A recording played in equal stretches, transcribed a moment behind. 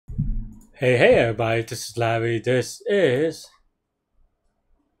Hey everybody, this is Larry. This is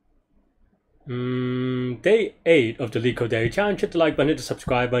day 8 of the Leetcode Daily Challenge. Hit the like button, hit the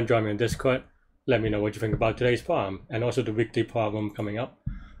subscribe button, join me on Discord. Let me know what you think about today's problem and also the weekly problem coming up.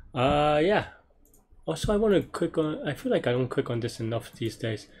 Yeah. Also, I want to click on, I feel like I don't click on this enough these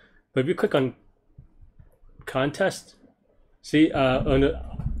days. But if you click on contest, see, on the,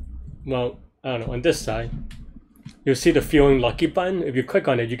 well, I don't know, on this side, you'll see the feeling lucky button. If you click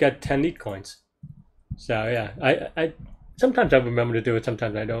on it, you get 10 lead coins. So yeah, I sometimes I remember to do it,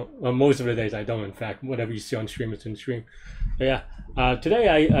 sometimes I don't. Well, most of the days I don't, in fact. Whatever you see on stream is in stream. But yeah,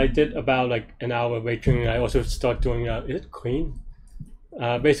 today I did about like an hour weight training. I also start doing, is it clean?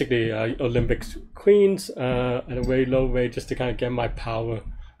 Basically Olympics cleans at a very low rate just to kind of get my power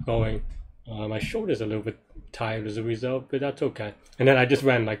going. My shoulder's a little bit tired as a result, but that's okay. And then I just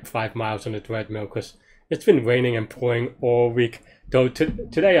ran like 5 miles on the treadmill because it's been raining and pouring all week. Though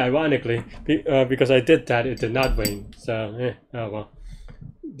today, ironically, because I did that, it did not rain. So, oh well.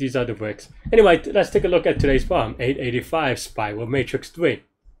 These are the bricks. Anyway, let's take a look at today's problem. 885 Spiral Matrix 3.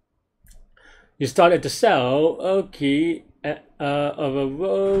 You start at the cell, okay, of a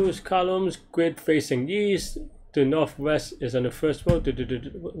rows, columns, grid facing east. The northwest is on the first row.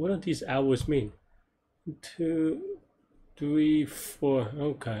 What do these arrows mean? 2, 3, 4.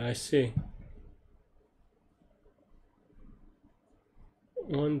 Okay, I see.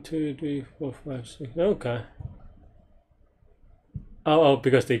 1, 2, 3, 4, 5, 6. Okay. Oh,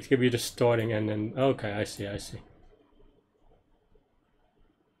 because they give you the starting and then. Okay, I see.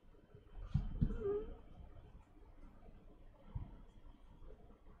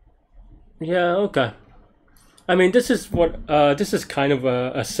 Yeah. Okay. I mean, this is what. This is kind of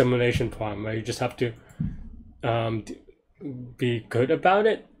a simulation problem where you just have to, be good about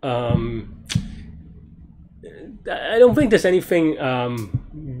it. I don't think there's anything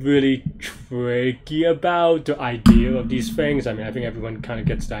really tricky about the idea of these things. I mean, I think everyone kind of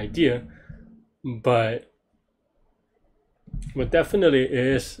gets the idea, but what definitely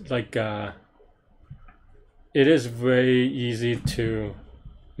is like it is very easy to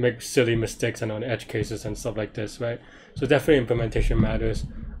make silly mistakes and on edge cases and stuff like this, right? So definitely implementation matters.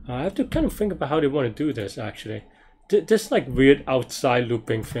 I have to kind of think about how they want to do this actually. This like weird outside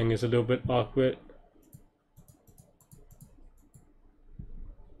looping thing is a little bit awkward.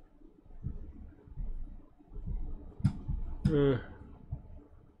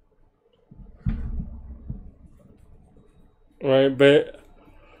 Right, but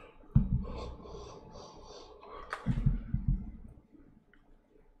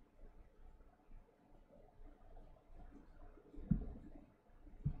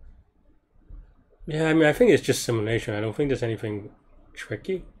yeah, I mean, I think it's just simulation. I don't think there's anything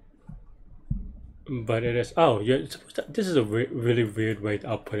tricky, but it is. Oh, yeah, this is a really weird way to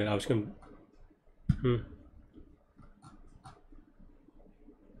output it. I was gonna.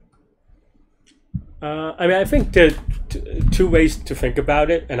 I mean, I think there are two ways to think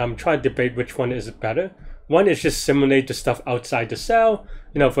about it, and I'm trying to debate which one is better. One is just simulate the stuff outside the cell.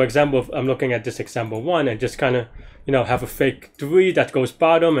 You know, for example, if I'm looking at this example 1 and just kind of, you know, have a fake 3 that goes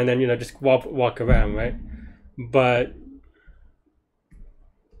bottom and then, you know, just walk around, right? But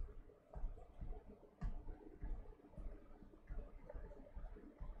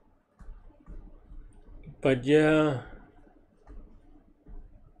yeah.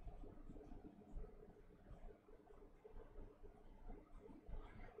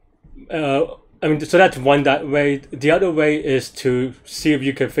 I mean, so that's one that way. The other way is to see if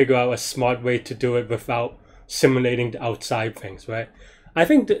you can figure out a smart way to do it without simulating the outside things, right? I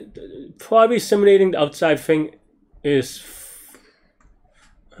think probably simulating the outside thing is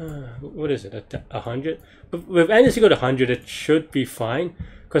what is it, 100? But with n is equal to 100, it should be fine.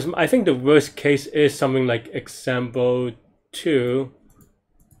 Because I think the worst case is something like example 2,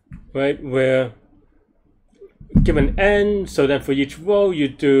 right, where given n, so then for each row you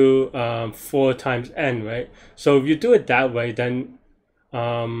do 4 times n, right? So if you do it that way, then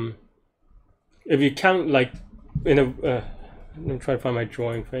if you count like in a I'm trying to find my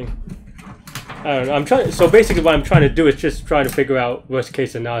drawing thing. I don't know. I'm trying. So basically, what I'm trying to do is just try to figure out worst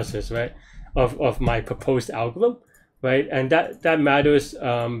case analysis, right, of my proposed algorithm, right? And that matters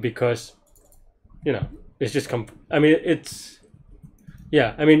because, you know, it's just I mean, it's.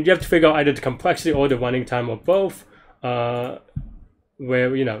 Yeah, I mean, you have to figure out either the complexity or the running time or both, where,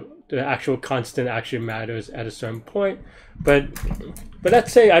 you know, the actual constant actually matters at a certain point. But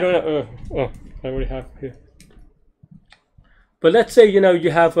let's say, I don't know, oh, I already have here. But let's say, you know,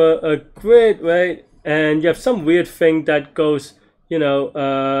 you have a grid, right, and you have some weird thing that goes, you know,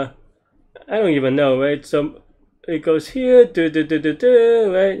 I don't even know, right? So it goes here,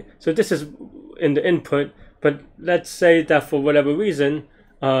 right? So this is in the input, but let's say that for whatever reason,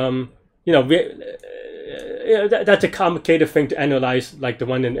 you know, that's a complicated thing to analyze, like the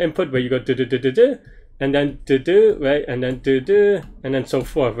one in input where you go and then right, and then and then so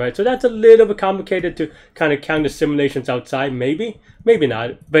forth, right? So that's a little bit complicated to kind of count the simulations outside, maybe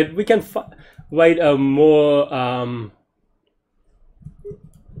not, but we can write a more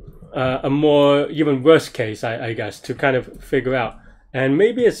even worse case, I guess, to kind of figure out. And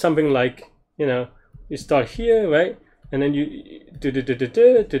maybe it's something like, you know, you start here, right? And then you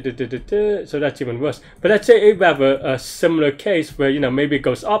so that's even worse. But let's say if we have a similar case where, you know, maybe it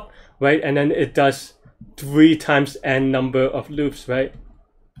goes up, right? And then it does 3 times n number of loops, right?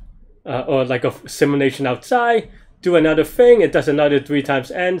 Or like a simulation outside, do another thing, it does another 3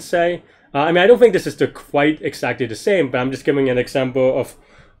 times n, say. I mean, I don't think this is quite exactly the same, but I'm just giving an example of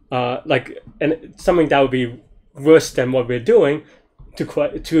something that would be worse than what we're doing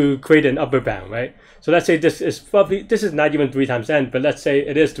to create an upper bound, right? So let's say this is not even 3 times n, but let's say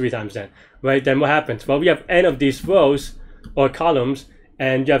it is 3 times n, right? Then what happens? Well, we have n of these rows or columns,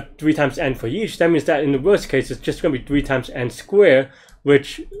 and you have 3 times n for each. That means that in the worst case, it's just going to be 3 times n squared,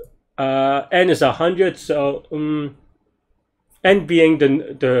 which n is 100. So n being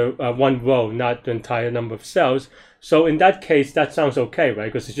the one row, not the entire number of cells. So in that case, that sounds okay,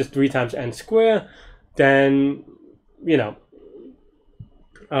 right? Because it's just 3 times n squared. Then, you know,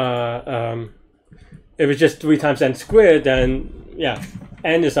 if it's just 3 times n squared, then yeah,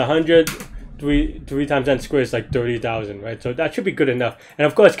 n is 100. 3 times n squared is like 30,000, right? So that should be good enough. And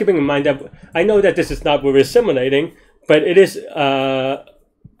of course, keeping in mind that I know that this is not what we're simulating, but it is a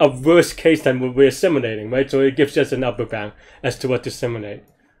worse case than what we're simulating, right? So it gives us an upper bound as to what to simulate.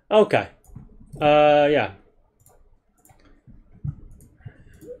 Okay. Yeah.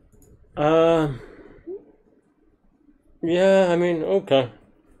 Yeah, I mean, okay.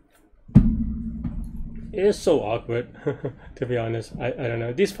 It is so awkward, to be honest. I don't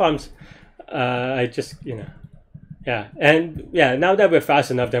know. These problems, I just, you know, yeah. And yeah, now that we're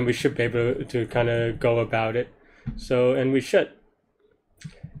fast enough, then we should be able to kind of go about it. So, and we should.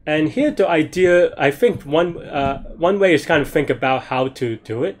 And here the idea, I think one way is kind of think about how to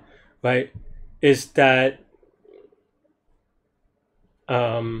do it, right? Is that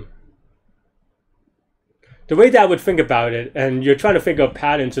the way that I would think about it, and you're trying to figure out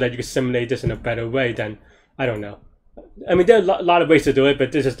patterns so that you can simulate this in a better way, then I don't know. I mean, there are a lot of ways to do it,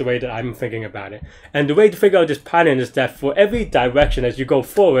 but this is the way that I'm thinking about it. And the way to figure out this pattern is that for every direction as you go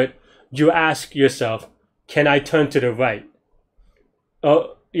forward, you ask yourself, can I turn to the right?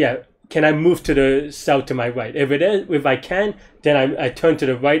 Oh, yeah, can I move to the cell to my right? If I can, then I turn to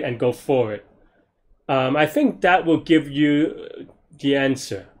the right and go forward. I think that will give you the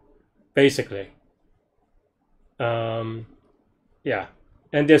answer, basically. Yeah,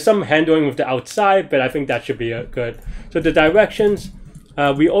 and there's some handling with the outside, but I think that should be good. So the directions,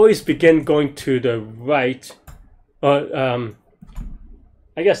 we always begin going to the right, or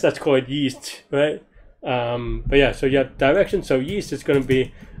I guess that's called yeast, right? But yeah, so you have direction. So yeast is going to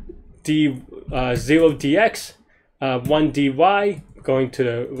be 0 dx, 1 dy, going to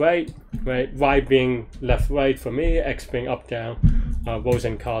the right, y being left, right for me, x being up, down, rows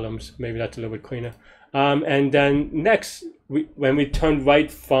and columns. Maybe that's a little bit cleaner. And then next, when we turn right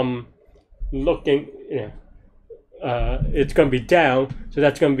from looking, it's going to be down. So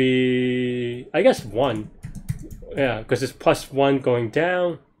that's going to be, I guess, 1. Yeah, because it's +1 going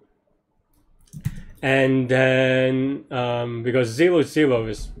down. And then because 0, 0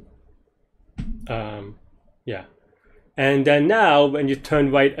 is, yeah. And then now when you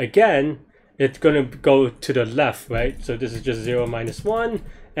turn right again, it's going to go to the left, right? So this is just 0 minus 1.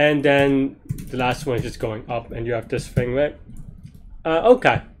 And then the last one is just going up, and you have this thing, right?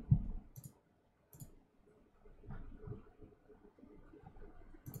 Okay.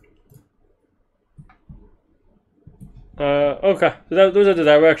 Okay. So those are the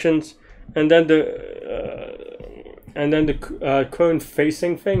directions, and then the current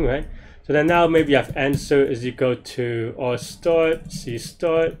facing thing, right? So then now maybe you have answer is equal to R start, C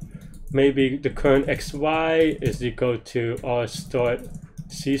start. Maybe the current XY is equal to R start,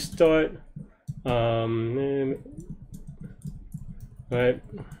 C start, right?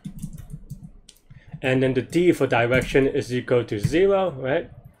 And then the D for direction is equal to 0, right?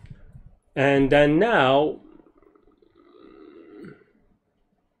 And then now,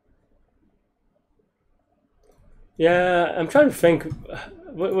 yeah, I'm trying to think,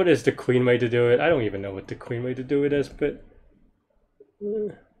 what is the clean way to do it? I don't even know what the clean way to do it is, but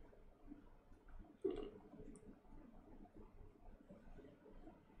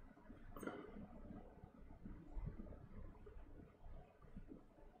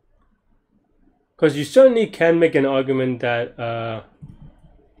because you certainly can make an argument that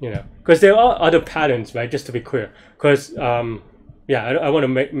you know, because there are other patterns, right? Just to be clear, because yeah, I want to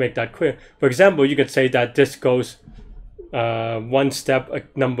make that clear. For example, you could say that this goes one step a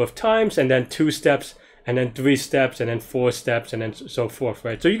number of times, and then 2 steps, and then 3 steps, and then 4 steps, and then so forth,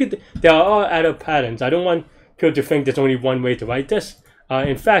 right? So you could, there are other patterns. I don't want people to think there's only one way to write this.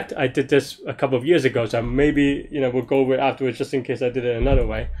 In fact, I did this a couple of years ago, so maybe, you know, we'll go over it afterwards just in case I did it another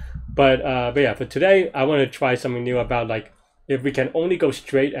way. But yeah, for today, I want to try something new about like if we can only go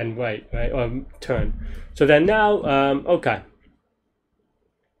straight and right, or turn. So then now, okay.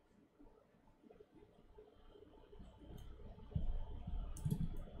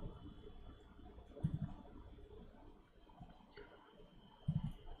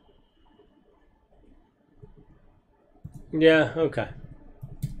 Yeah, okay.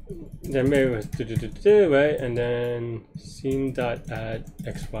 Then maybe it was right, and then scene dot add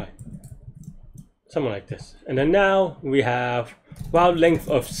xy, something like this. And then now we have while length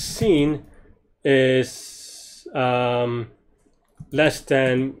of scene is less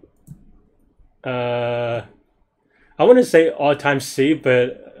than I want to say r times c,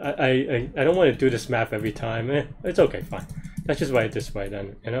 but I don't want to do this math every time. It's okay, fine. Let's just write it this way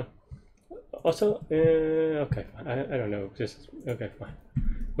then, you know. Also, okay, I don't know. Just okay, fine.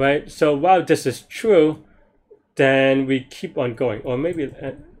 Right. So while this is true, then we keep on going, or maybe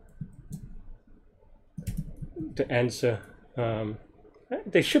the answer.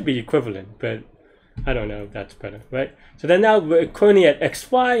 They should be equivalent, but I don't know if that's better, right? So then now we're currently at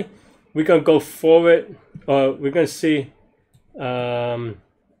xy. We're gonna go forward, or we're gonna see. Yeah,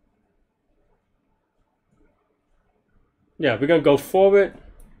 we're gonna go forward.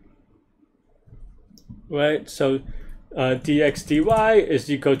 Right, so dx dy is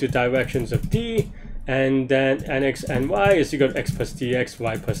equal to directions of d, and then nx and y is equal to x plus dx,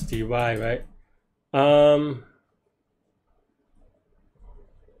 y plus dy, right?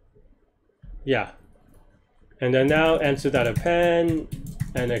 Yeah, and then now answer that append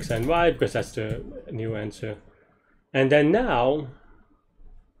nx and y, because that's the new answer. And then now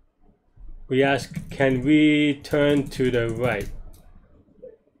we ask, can we turn to the right?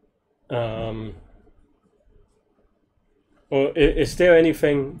 Or is there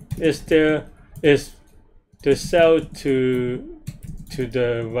anything? Is the cell to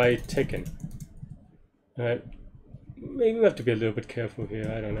the right taken? Right. Maybe we have to be a little bit careful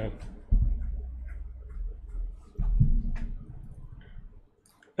here. I don't know.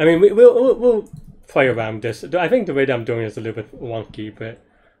 I mean, we'll play around this. I think the way that I'm doing it is a little bit wonky, but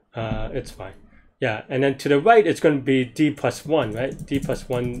it's fine. Yeah, and then to the right, it's going to be d plus 1, right? D plus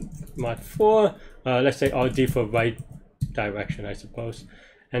 1 mod 4. Let's say RD for right direction, I suppose.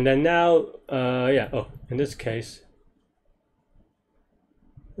 And then now, yeah, oh, in this case,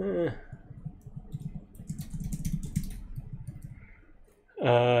 yeah,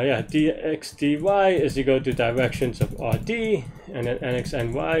 dx dy is equal to directions of RD, and then nx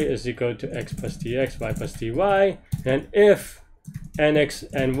and y is equal to x plus dx, y plus dy. And if nx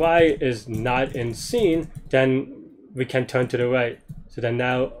and y is not in scene, then we can turn to the right. So then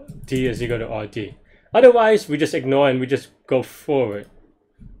now d is equal to RD. Otherwise, we just ignore and we just go forward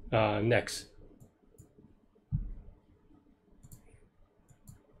next.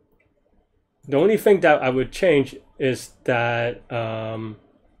 The only thing that I would change is that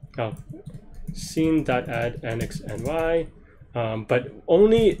scene.add nx and y, but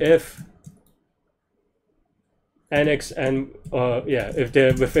only if nx and yeah, if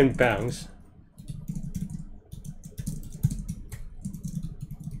they're within bounds.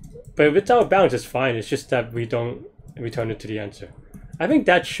 But if it's out of bounds, it's fine. It's just that we don't return it to the answer. I think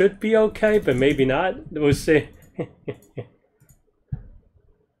that should be okay, but maybe not. We'll see.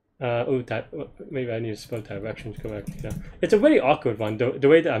 Oh, that maybe I need to spell directions correctly. Yeah. It's a very awkward one. The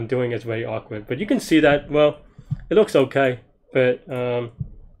way that I'm doing is very awkward. But you can see that, well, it looks okay. But,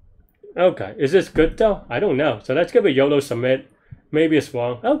 okay. Is this good though? I don't know. So let's give a YOLO submit. Maybe it's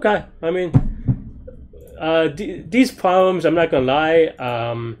wrong. Okay. I mean, these problems, I'm not going to lie,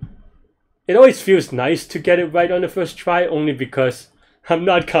 it always feels nice to get it right on the first try, only because I'm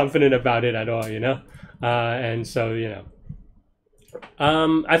not confident about it at all, you know? And so, you know.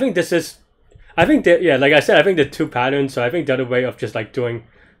 I think this is, I think that, yeah, like I said, I think there are 2 patterns. So I think the other way of just like doing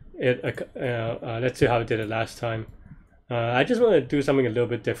it, let's see how I did it last time. I just want to do something a little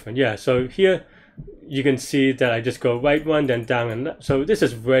bit different. Yeah, so here you can see that I just go right one, then down and left. So this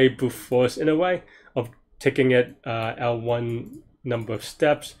is very brute force in a way of taking it L1 number of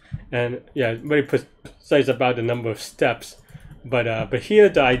steps, and yeah, very precise about the number of steps. But here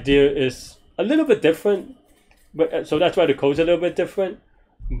the idea is a little bit different. But so that's why the code's a little bit different.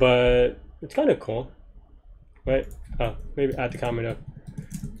 But it's kind of cool, right? Maybe add the comment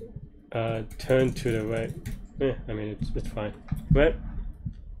of turn to the right. I mean, it's fine, right?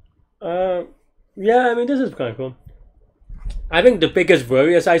 Yeah, I mean, this is kind of cool. I think the biggest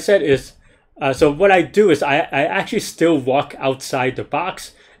worry, as I said, is so what I do is I actually still walk outside the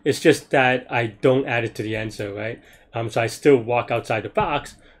box. It's just that I don't add it to the answer, right? So I still walk outside the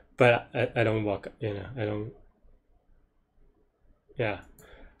box, but I don't walk, I don't. Yeah.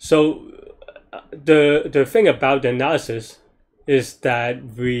 So the thing about the analysis is that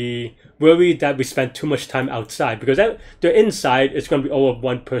we worry that we spend too much time outside, because the inside is going to be over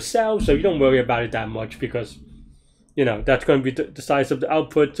 1 per cell, so you don't worry about it that much, because that's going to be the size of the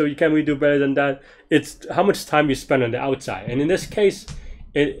output, so you can't really do better than that. It's how much time you spend on the outside, and in this case,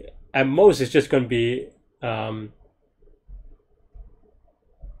 it at most it's just going to be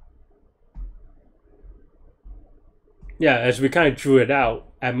yeah, as we kind of drew it out,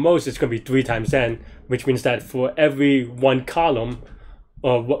 at most it's going to be 3 times n, which means that for every 1 column,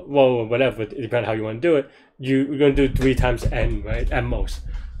 or whatever, depending on how you want to do it, you're going to do 3 times n, right, at most.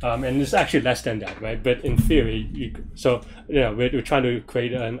 And it's actually less than that, right? But in theory, we're trying to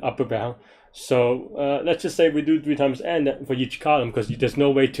create an upper bound. So let's just say we do 3 times n for each column, because there's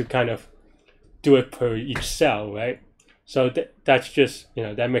no way to kind of do it per each cell, right? So that's just,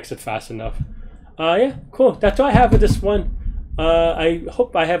 that makes it fast enough. Yeah, cool. That's all I have for this one. I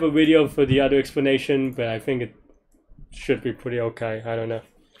hope I have a video for the other explanation, but I think it should be pretty okay. I don't know.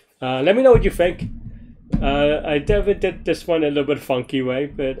 Let me know what you think. I definitely did this one a little bit funky way,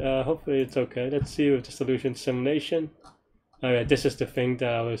 but hopefully it's okay. Let's see with the solution simulation. Alright, this is the thing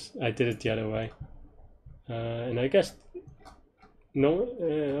that I did it the other way. And I guess no,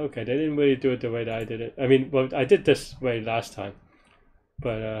 okay, they didn't really do it the way that I did it. I mean, well, I did this way last time,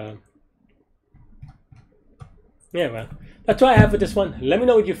 but yeah, well, that's what I have for this one. Let me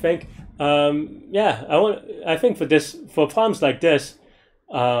know what you think. Yeah, I think for problems like this,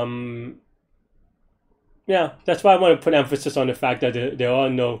 yeah, that's why I want to put emphasis on the fact that there are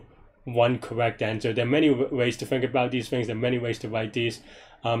no one correct answer. There are many ways to think about these things. There are many ways to write these.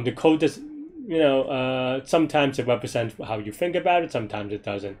 The code is, sometimes it represents how you think about it. Sometimes it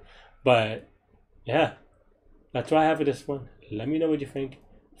doesn't. But yeah, that's what I have for this one. Let me know what you think.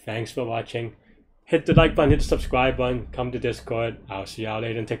 Thanks for watching. Hit the like button, hit the subscribe button, come to Discord. I'll see y'all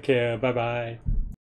later and take care. Bye bye.